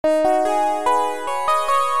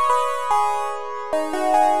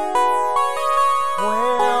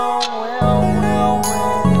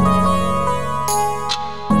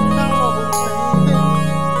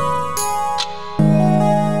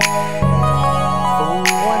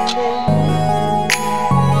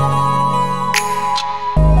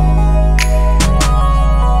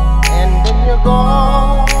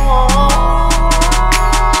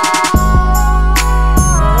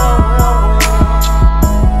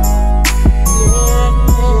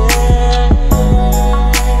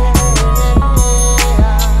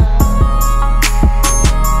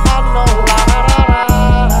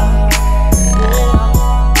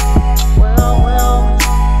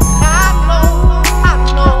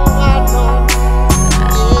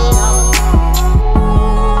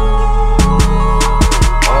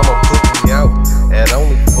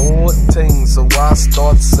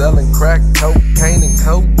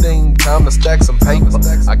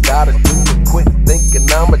gotta do it quick. Thinking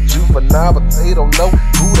I'm a juvenile, but they don't know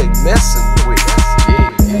who they messing with.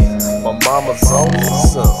 Yeah, my mama's only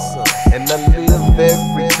son, and I live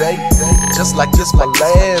every day just like this my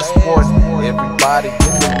last one. Everybody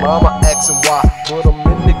in the mama asking why, but I'm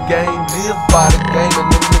in the game, live by the game,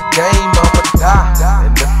 and in the game I'ma die.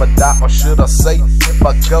 And if I die, or should I say if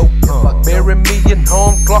I go, bury me in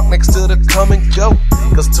home clock next to the come and go.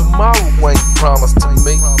 Cause tomorrow ain't promised to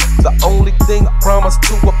me. The only thing promised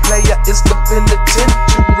to a player is the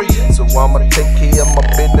penitentiary. So I'ma take care of my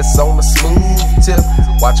business on a smooth tip.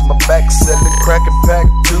 Watch my back selling crack and pack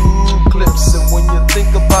 2 clips. And when you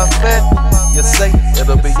think about that, you say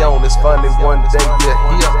it'll be on. It's funny, one day you're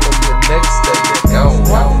here and the next day you're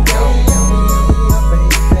gone.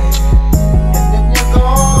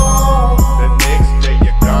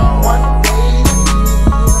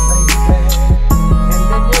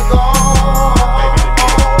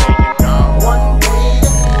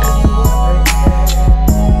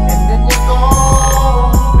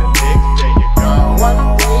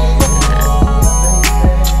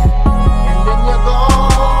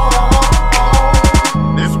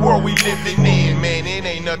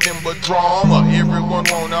 Nothing but drama. Everyone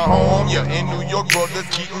want a home. Yeah, in New York, brothers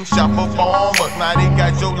keepin' shop for farmers. Now they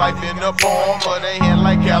got your life in the palm, but they ain't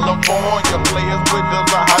like California. Players with us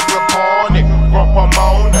are hydroponic. From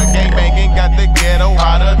Pomona, gang banging got the ghetto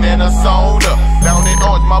hotter than a sauna. Down in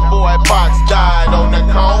Orange, my boy Box died on the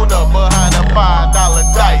corner behind a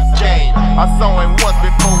 $5 dice game. I saw him once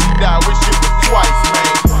before he died. Wish it was twice,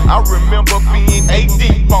 man. I remember being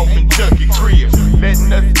AD off in Chucky crib,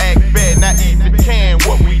 letting us act bad, not even can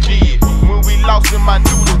what we did. When we lost him, I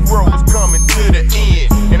knew the world was coming to the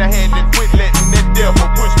end, and I had to quit letting the devil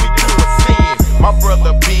push me to a sin. My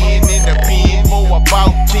brother been in the pen for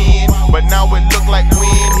about 10, but now it look like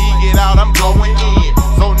when he get out, I'm going in.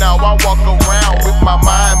 So now I walk around with my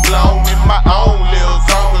mind blown in my own little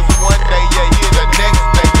zone. Cause one day you're here, the next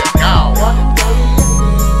day you're gone.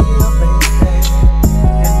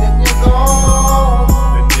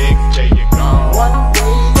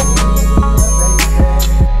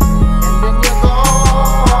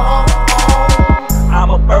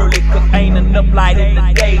 Light in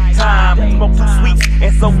the daytime, smoke 2 sweets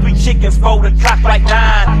and so 3 chickens for the clock like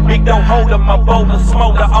 9. Big don't hold up my bowl of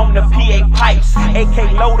smolder on the PA pipes.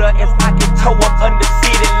 AK loader as I can tow up under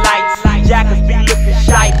city lights. Jackers be looking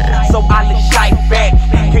shy, so I let shy back.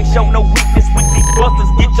 Can't show no weakness with these busters,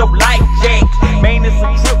 get your life jacked. Man, it's a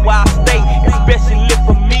trip where I stay, especially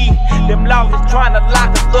for me. Them laws is trying to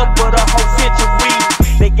lock us up for the whole century.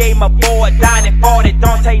 They gave my boy Donnie 40,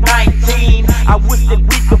 Dante 19. I wish that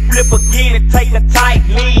we could flip again and take a tight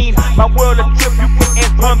lean. My world a trip, you can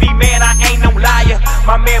ask me, man, I ain't no liar.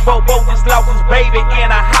 My man Bobo just lost his baby in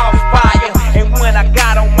a house fire. And when I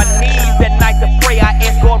got on my knees that night to pray, I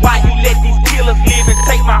asked God, why you let these killers live and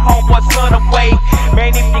take my homeboy son away?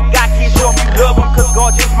 Man, if you got kids, show me love them, cause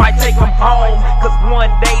God just might take them home. Cause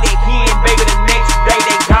one day they in, baby, the next day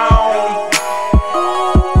they gone.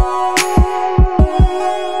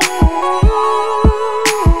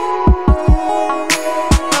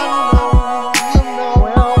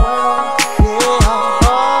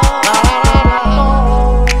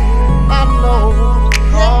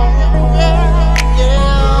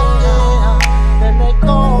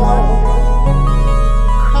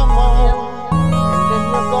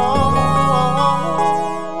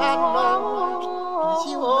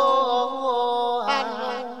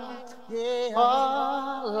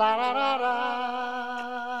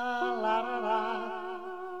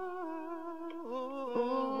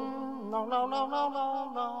 No,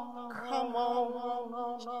 come on,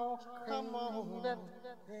 come on.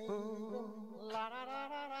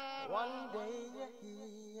 One day you're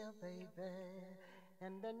here, baby,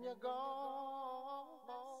 and then you're gone.